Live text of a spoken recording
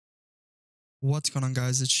What's going on,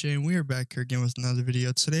 guys? It's Shane. We are back here again with another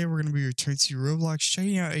video. Today we're going to be returning to Roblox,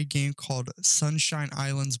 checking out a game called Sunshine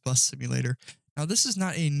Islands Bus Simulator. Now, this is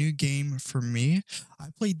not a new game for me. I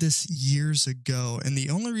played this years ago, and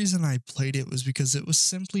the only reason I played it was because it was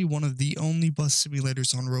simply one of the only bus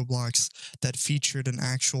simulators on Roblox that featured an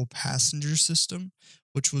actual passenger system,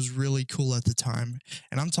 which was really cool at the time.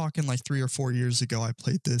 And I'm talking like 3 or 4 years ago I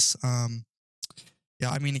played this.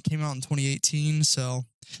 Yeah, I mean, it came out in 2018, so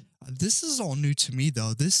this is all new to me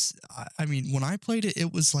though. I mean, when I played it,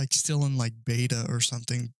 it was like still in like beta or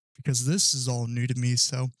something because this is all new to me.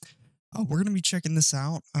 So we're going to be checking this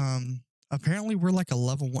out. Apparently we're like a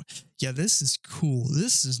level 1. Yeah, this is cool.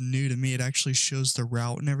 This is new to me. It actually shows the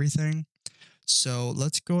route and everything. So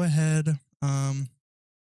let's go ahead.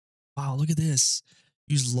 Wow, look at this.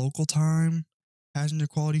 Use local time, passenger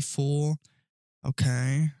quality full.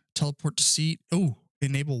 Okay. Teleport to seat. Oh,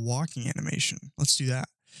 enable walking animation. Let's do that.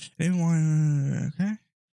 Anyone? Okay.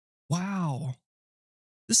 Wow.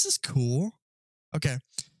 This is cool. Okay.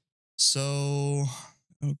 So,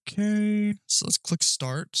 So let's click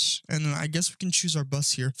start. And then I guess we can choose our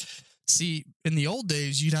bus here. See, in the old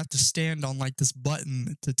days, you'd have to stand on like this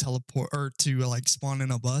button to teleport or to like spawn in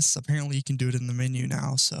a bus. Apparently you can do it in the menu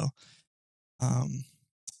now. So,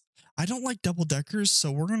 I don't like double deckers.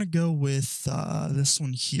 So we're going to go with this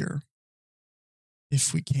one here.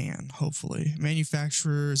 If we can, hopefully.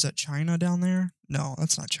 Manufacturer, is that China down there? No,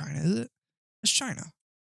 that's not China, is it? It's China,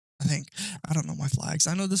 I think. I don't know my flags.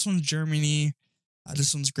 I know this one's Germany.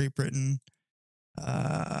 This one's Great Britain.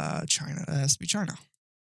 China. It has to be China.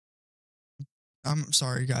 I'm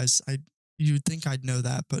sorry, guys. You'd think I'd know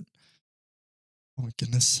that, but oh my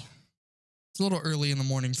goodness. It's a little early in the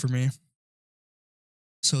morning for me.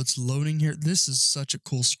 So it's loading here. This is such a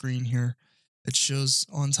cool screen here. It shows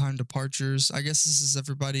on-time departures. I guess this is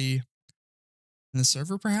everybody in the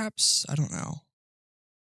server, perhaps? I don't know.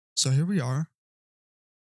 So here we are.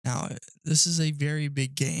 Now, this is a very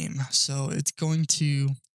big game, so it's going to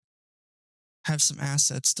have some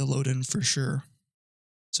assets to load in for sure.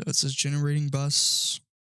 So it says generating bus.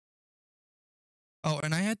 Oh,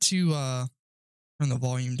 and I had to turn the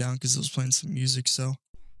volume down because it was playing some music, so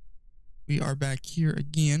we are back here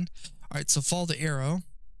again. All right, so follow the arrow.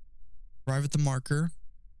 Arrive at the marker.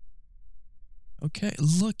 Okay,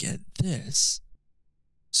 look at this.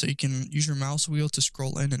 So you can use your mouse wheel to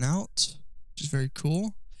scroll in and out, which is very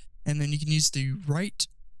cool. And then you can use the right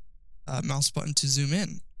mouse button to zoom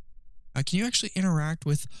in. Can you actually interact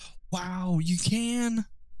with... Wow, you can!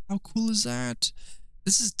 How cool is that?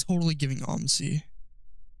 This is totally giving OMSI.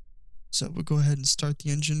 So we'll go ahead and start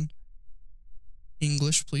the engine.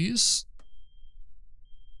 English, please.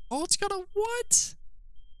 Oh, it's got a what?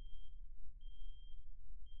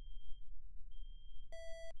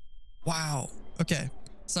 Wow. Okay.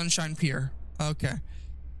 Sunshine Pier. Okay.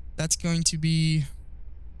 That's going to be...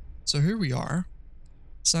 So here we are.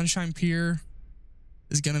 Sunshine Pier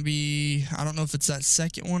is going to be... I don't know if it's that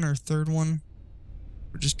second one or third one.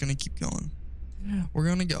 We're just going to keep going. We're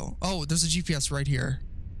going to go. Oh, there's a GPS right here.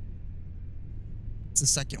 It's the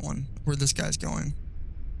second one where this guy's going.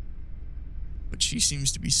 But she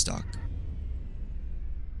seems to be stuck.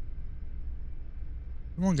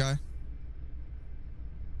 Come on, guy.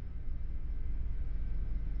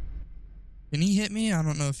 Can he hit me? I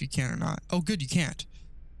don't know if you can or not. Oh, good, you can't.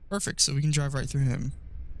 Perfect, so we can drive right through him.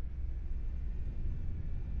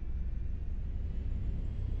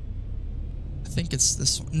 I think it's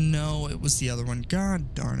this one. No, it was the other one.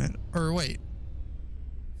 God darn it. Or wait.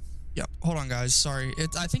 Yep, hold on, guys. Sorry.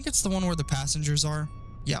 I think it's the one where the passengers are.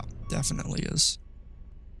 Yeah, definitely is.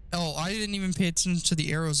 Oh, I didn't even pay attention to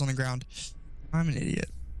the arrows on the ground. I'm an idiot.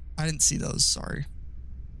 I didn't see those. Sorry.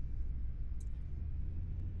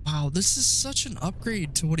 Wow, this is such an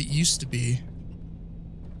upgrade to what it used to be.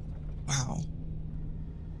 Wow.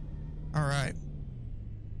 All right.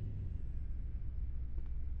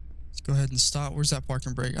 Let's go ahead and stop. Where's that park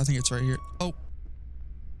and brake? I think it's right here. Oh.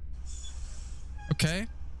 Okay.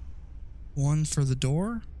 One for the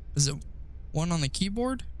door. Is it one on the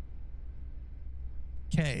keyboard?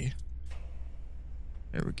 K.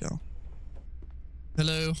 There we go.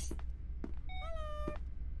 Hello.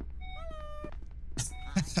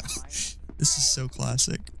 This is so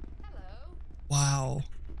classic. Hello. Wow.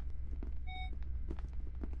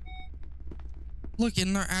 Look,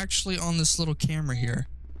 and they're actually on this little camera here.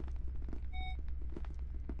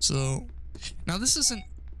 So, now this isn't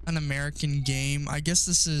an American game. I guess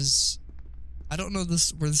this is... I don't know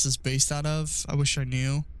where this is based out of. I wish I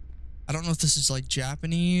knew. I don't know if this is like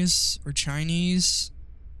Japanese or Chinese.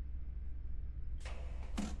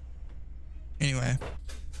 Anyway.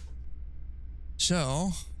 So,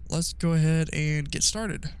 let's go ahead and get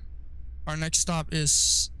started. Our next stop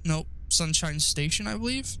is, nope, Sunshine Station, I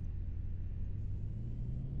believe.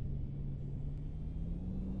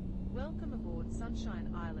 Welcome aboard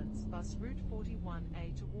Sunshine Islands bus route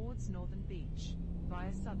 41A towards Northern Beach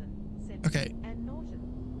via Southern, Central, Okay. and Norton.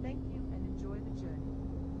 Thank you and enjoy the journey.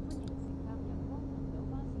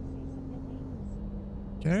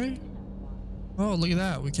 Okay. Oh, look at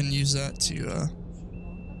that. We can use that to,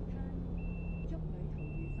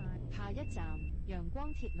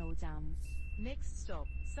 Next stop,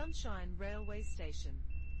 Sunshine Railway Station.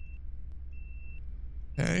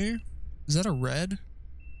 okay. Is that a red?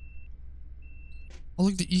 Oh,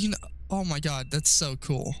 look, you can, oh my god, that's so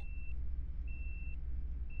cool.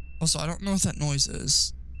 Also, I don't know what that noise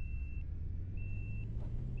is.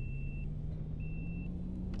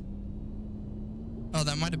 Oh,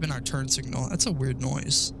 that might have been our turn signal. That's a weird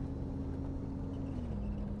noise.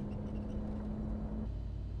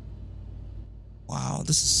 Wow,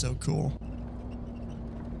 this is so cool.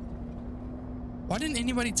 Why didn't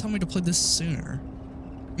anybody tell me to play this sooner?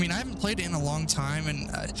 I mean, I haven't played it in a long time, and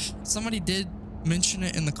somebody did mention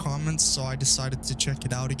it in the comments, so I decided to check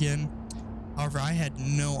it out again. However, I had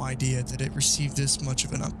no idea that it received this much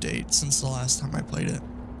of an update since the last time I played it.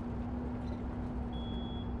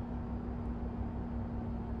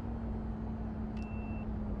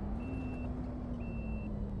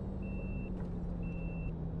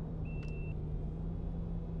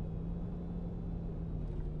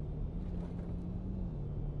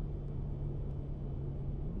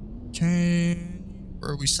 Okay,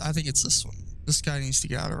 where are we? I think it's this one. This guy needs to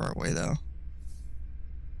get out of our way, though.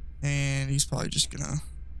 And he's probably just gonna...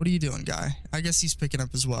 What are you doing, guy? I guess he's picking up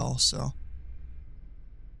as well, so...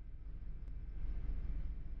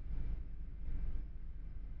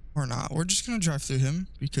 Or not. We're just gonna drive through him,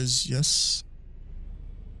 because, yes...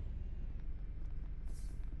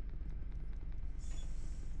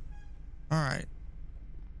 Alright.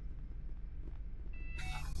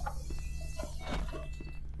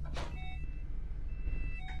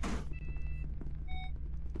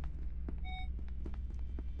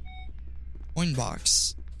 Coin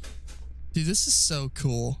box. Dude, this is so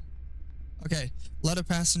cool. Okay, let a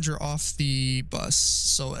passenger off the bus.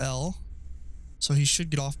 So L. So he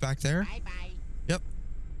should get off back there. Bye-bye. Yep.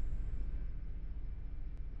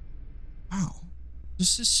 Wow.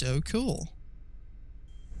 This is so cool.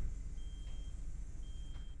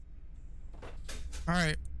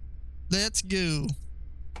 Alright. Let's go.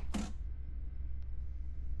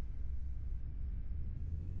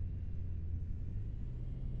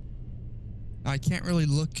 I can't really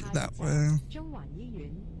look that way.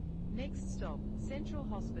 Next stop, Central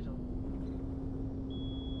Hospital.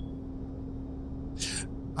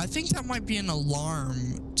 I think that might be an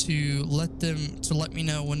alarm to let me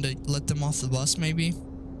know when to let them off the bus, maybe,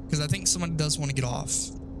 because I think somebody does want to get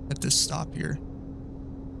off at this stop here.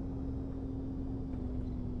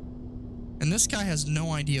 And this guy has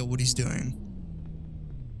no idea what he's doing.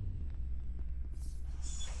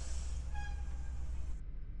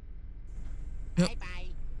 Yep. Bye-bye.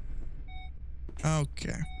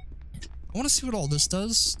 Okay. I want to see what all this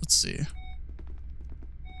does. Let's see.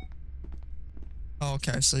 Oh,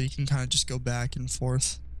 okay, so you can kind of just go back and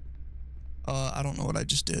forth. I don't know what I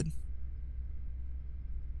just did.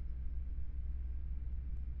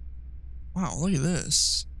 Wow, look at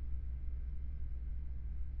this.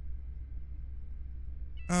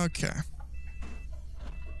 Okay.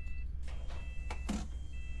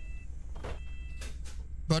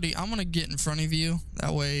 Buddy, I'm gonna get in front of you.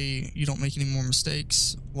 That way you don't make any more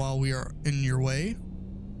mistakes while we are in your way.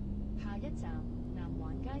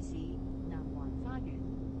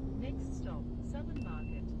 Next stop, Southern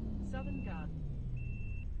Market, Southern Garden.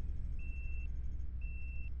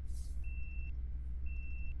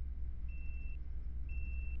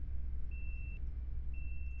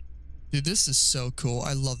 Dude, this is so cool.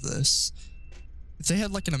 I love this. If they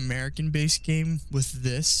had like an American-based game with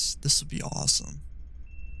this would be awesome.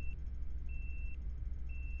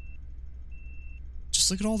 Just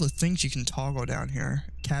look at all the things you can toggle down here.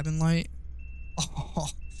 Cabin light. Oh.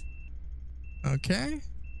 Okay.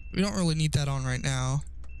 We don't really need that on right now.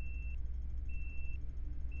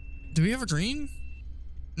 Do we have a green?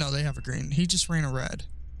 No, they have a green. He just ran a red.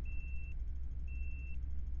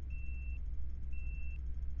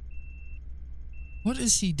 What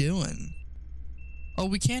is he doing? Oh,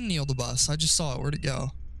 we can kneel the bus. I just saw it. Where'd it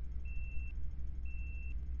go?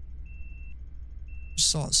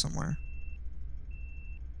 Just saw it somewhere.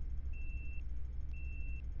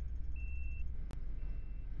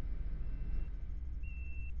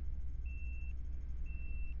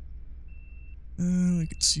 We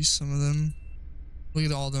can see some of them. Look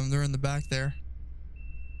at all of them. They're in the back there.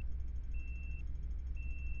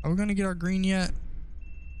 Are we gonna get our green yet?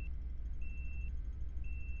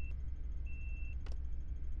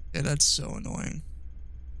 Yeah, that's so annoying.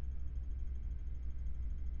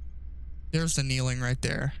 There's the kneeling right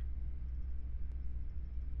there.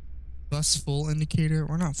 Bus full indicator.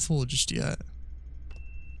 We're not full just yet.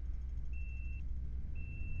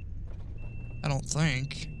 I don't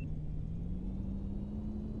think.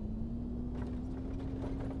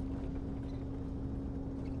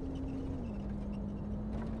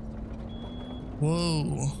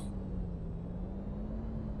 Whoa.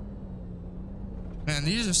 Man,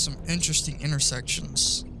 these are some interesting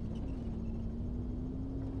intersections.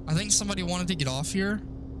 I think somebody wanted to get off here.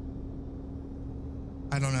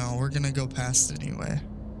 I don't know. We're gonna go past it anyway.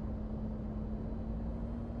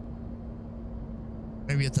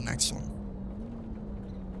 Maybe at the next one.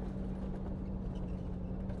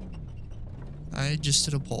 I just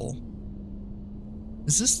hit a pole.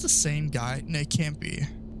 Is this the same guy? No, it can't be.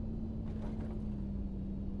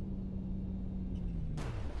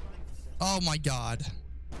 Oh my god.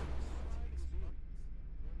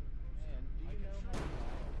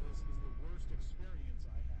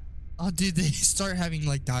 Oh, dude, they start having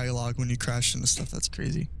like dialogue when you crash into stuff. That's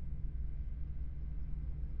crazy.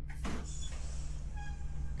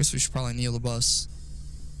 Guess we should probably kneel the bus.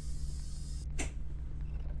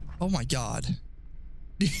 Oh my god.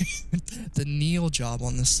 The kneel job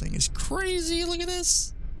on this thing is crazy. Look at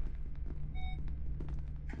this.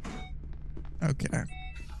 Okay.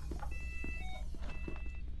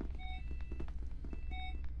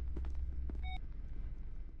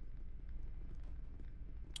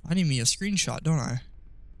 I need me a screenshot, don't I?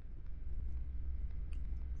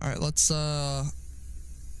 All right, let's put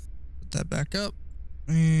that back up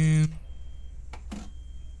and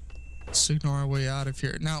signal our way out of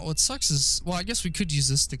here. Now, what sucks is, well, I guess we could use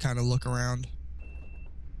this to kind of look around.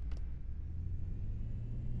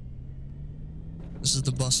 This is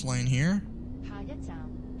the bus lane here.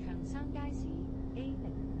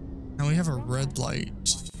 Now we have a red light.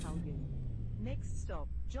 Next stop,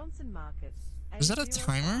 Johnson Market. Is that a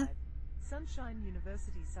timer? Sunshine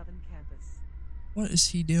University Southern Campus. What is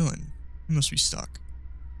he doing? He must be stuck.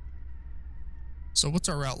 So what's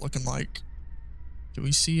our route looking like? Do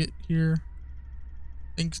we see it here?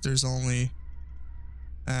 I think there's only...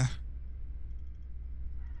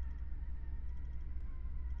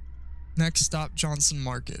 Next stop, Johnson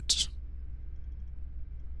Market.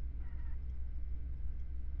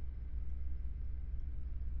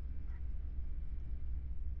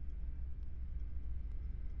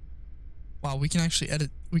 Wow, we can actually edit.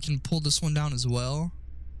 We can pull this one down as well.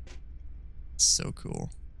 So cool.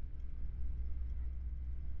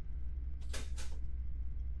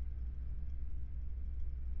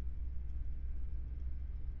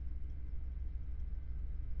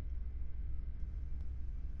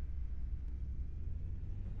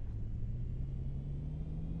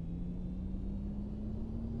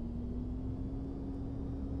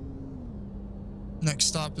 Next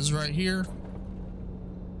stop is right here.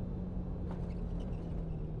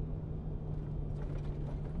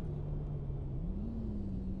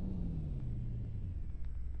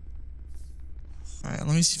 All right,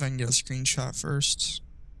 let me see if I can get a screenshot first.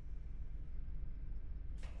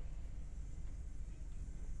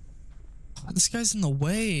 Oh, this guy's in the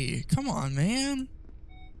way. Come on, man.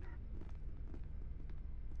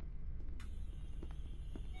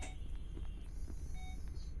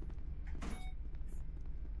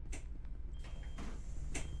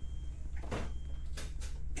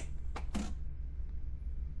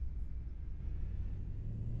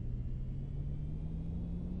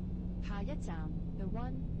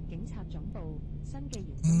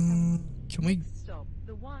 Can we? Stop.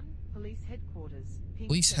 The one, police headquarters.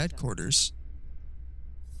 Police headquarters.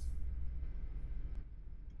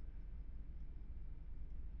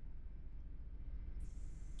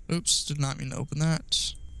 Oops, did not mean to open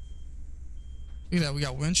that. Look at that, we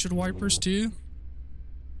got windshield wipers too.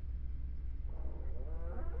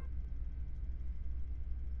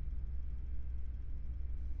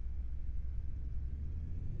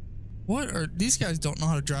 What are these guys? Don't know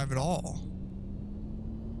how to drive at all.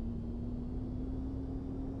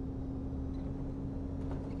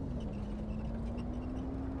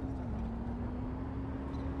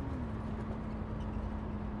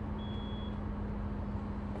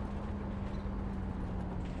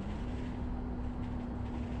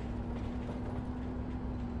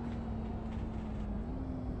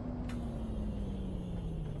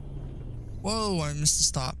 Whoa, I missed the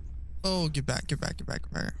stop. Oh, get back, get back, get back,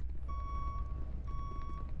 get back.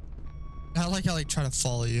 I like how they try to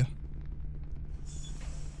follow you.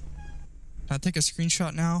 Can I take a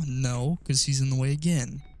screenshot now? No, because he's in the way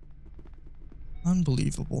again.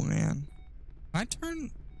 Unbelievable, man. Can I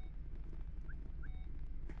turn?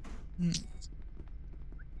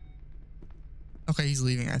 Okay, he's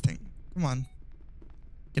leaving, I think. Come on.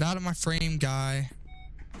 Get out of my frame, guy.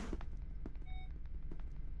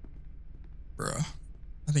 Bruh.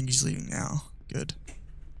 I think he's leaving now. Good.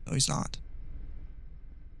 No, he's not.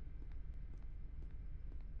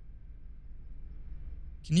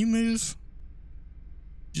 Can you move?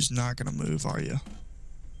 You're just not gonna move, are you?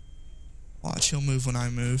 Watch, he'll move when I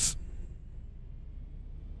move.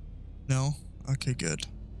 No? Okay, good.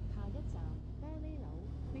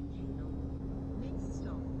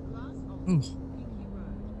 Ooh.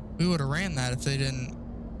 We would have ran that if they didn't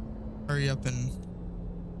hurry up and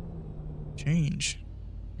change.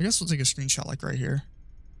 I guess we'll take a screenshot like right here.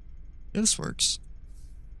 Yeah, this works.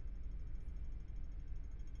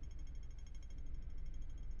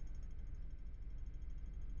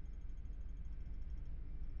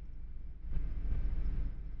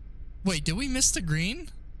 Wait, did we miss the green?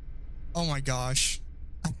 Oh my gosh.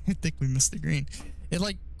 I think we missed the green. It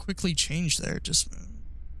like quickly changed there. Just.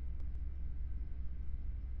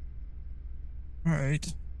 All right.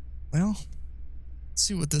 Well, let's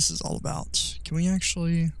see what this is all about. Can we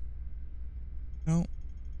actually? No.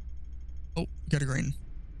 Oh, we got a green.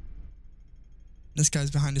 This guy's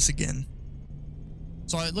behind us again.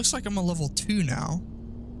 So it looks like I'm a level 2 now,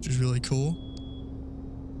 which is really cool.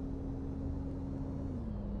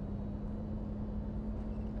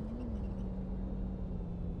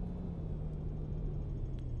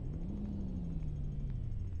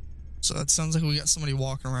 So it sounds like we got somebody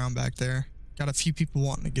walking around back there. Got a few people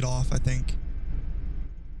wanting to get off, I think.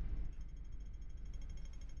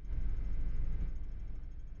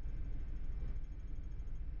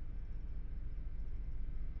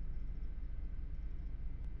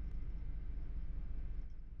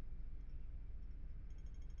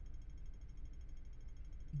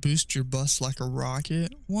 Boost your bus like a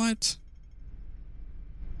rocket? What?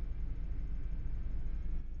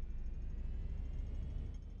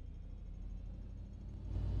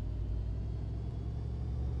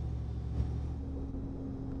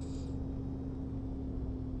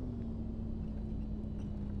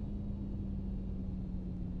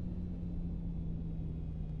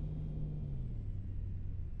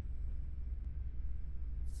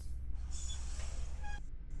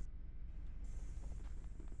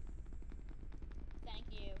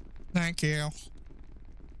 Thank you.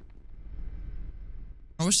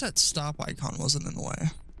 I wish that stop icon wasn't in the way.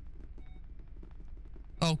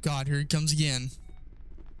 Oh god, here he comes again.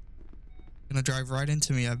 Gonna drive right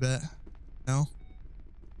into me, I bet. No?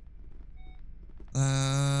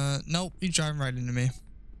 Nope, he's driving right into me.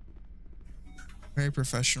 Very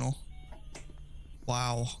professional.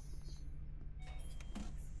 Wow.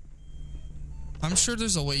 I'm sure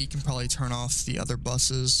there's a way you can probably turn off the other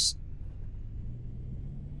buses.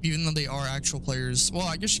 Even though they are actual players. Well,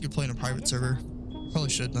 I guess you could play in a private server. Probably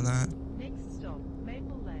should have done that. Next stop,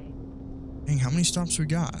 Maple Lane. Dang, how many stops we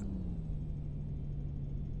got?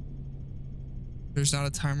 There's not a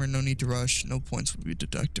timer, no need to rush. No points will be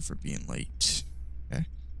deducted for being late. Okay.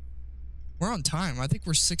 We're on time. I think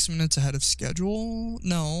we're 6 minutes ahead of schedule.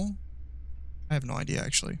 No. I have no idea,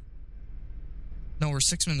 actually. No, we're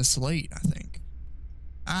 6 minutes late, I think.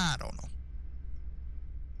 I don't know.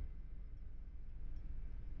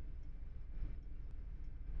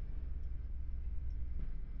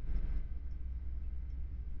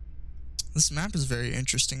 This map is very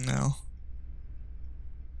interesting now.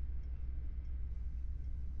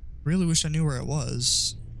 Really wish I knew where it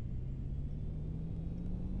was.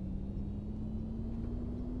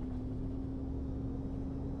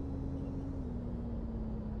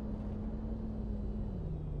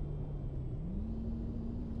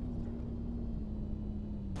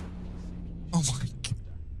 Oh my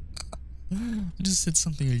god. I just hit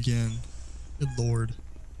something again. Good lord.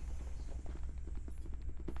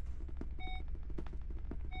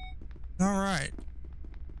 Alright.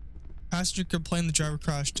 Passenger complained the driver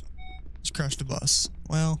just crashed a bus.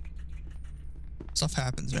 Well, stuff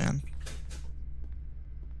happens, man.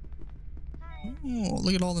 Oh,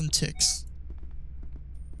 look at all them ticks.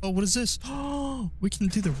 Oh, what is this? Oh, we can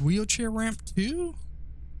do the wheelchair ramp too?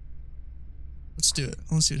 Let's do it.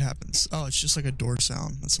 Let's see what happens. Oh, it's just like a door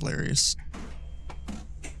sound. That's hilarious.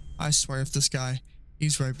 I swear if this guy,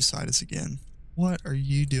 he's right beside us again. What are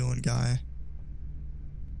you doing, guy?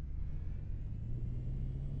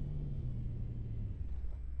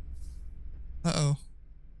 Uh-oh.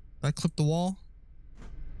 Did I clip the wall?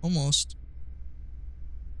 Almost.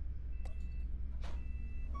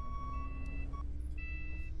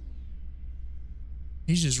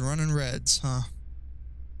 He's just running reds, huh?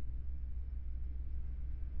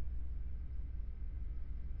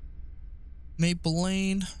 Maple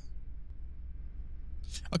Lane.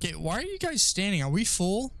 Okay, why are you guys standing? Are we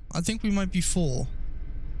full? I think we might be full.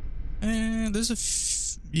 And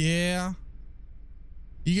there's yeah.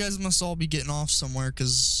 You guys must all be getting off somewhere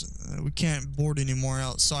because we can't board anymore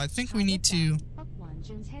else. So I think we need to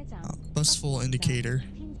bus full indicator.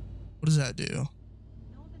 What does that do?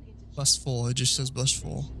 Bus full. It just says bus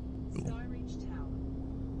full. Cool.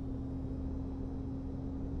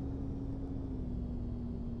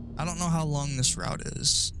 I don't know how long this route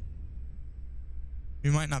is. We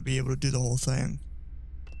might not be able to do the whole thing.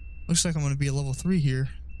 Looks like I'm going to be a level 3 here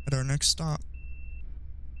at our next stop.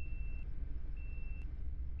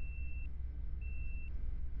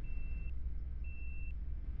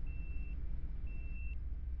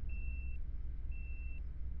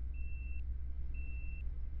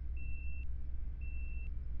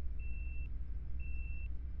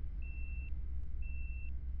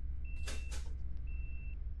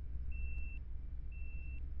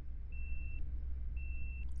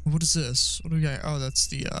 What is this? What do we got? Oh, that's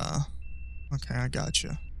the, okay, I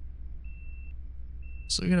gotcha.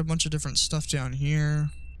 So we got a bunch of different stuff down here.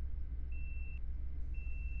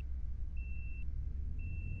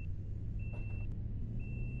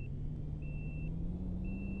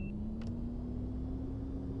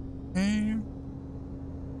 Okay.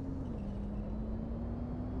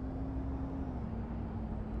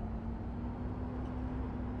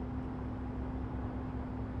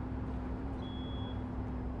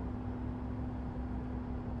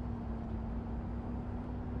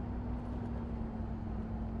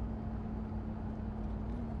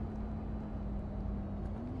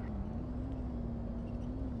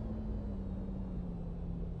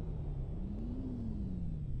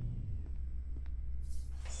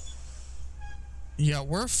 Yeah,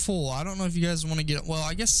 we're full. I don't know if you guys want to get... Well,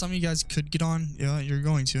 I guess some of you guys could get on. Yeah, you're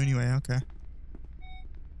going to anyway. Okay.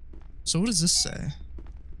 So what does this say?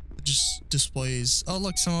 It just displays... Oh,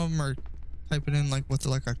 look, some of them are typing in like with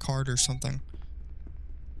like a card or something.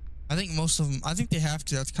 I think most of them... I think they have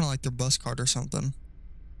to. That's kind of like their bus card or something.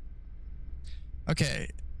 Okay.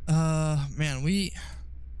 Man, we...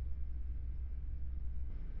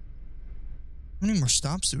 How many more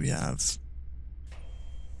stops do we have?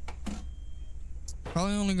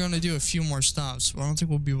 Probably only going to do a few more stops, but I don't think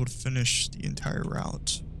we'll be able to finish the entire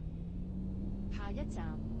route.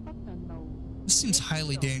 This seems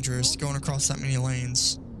highly dangerous, going across that many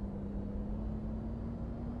lanes.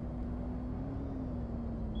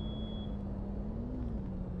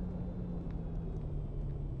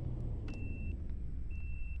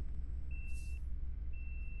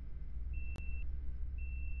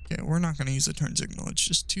 Okay, we're not going to use the turn signal. It's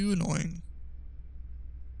just too annoying.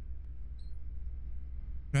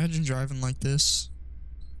 Imagine driving like this.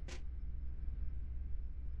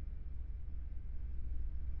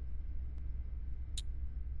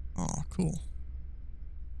 Oh, cool.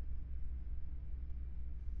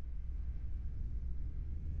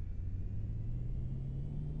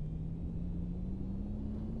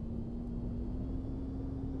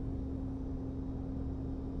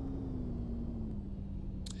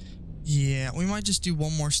 Yeah, we might just do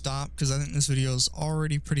one more stop because I think this video is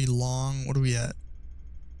already pretty long. What are we at?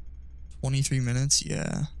 23 minutes?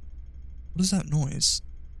 Yeah. What is that noise?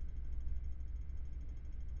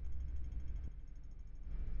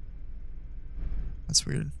 That's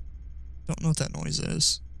weird. Don't know what that noise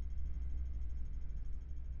is.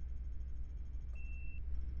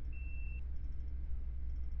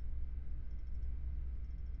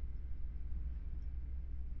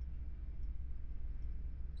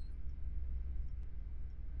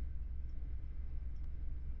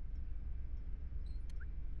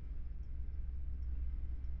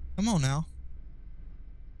 Come on now.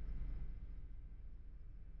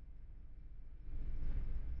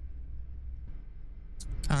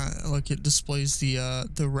 Look, it displays the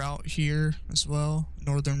route here as well.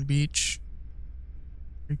 Northern Beach.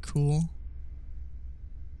 Very cool.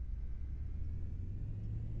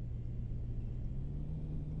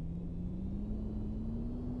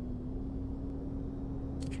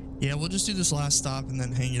 Yeah, we'll just do this last stop and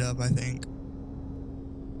then hang it up, I think.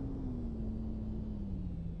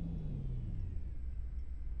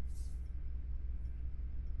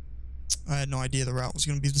 I had no idea the route was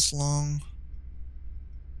going to be this long.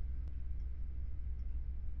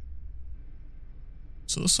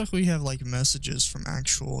 So it looks like we have like messages from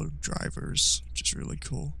actual drivers, which is really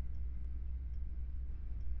cool.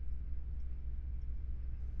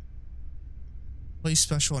 Play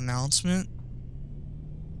special announcement.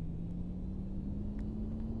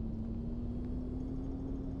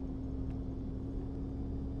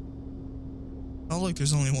 Oh, look,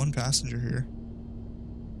 there's only one passenger here.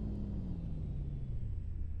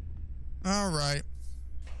 All right.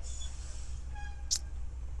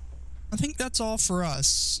 I think that's all for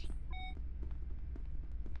us.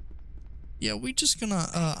 Yeah, we just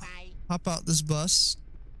gonna hop out this bus.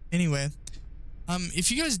 Anyway,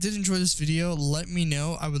 if you guys did enjoy this video, let me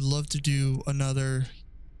know. I would love to do another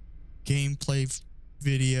gameplay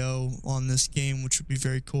video on this game, which would be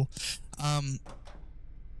very cool.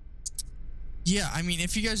 Yeah, I mean,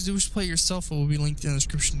 if you guys do wish to play it yourself, it will be linked in the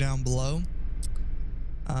description down below.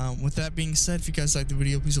 With that being said, if you guys liked the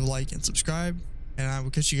video, please leave a like and subscribe, and I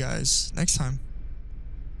will catch you guys next time.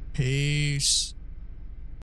 Peace.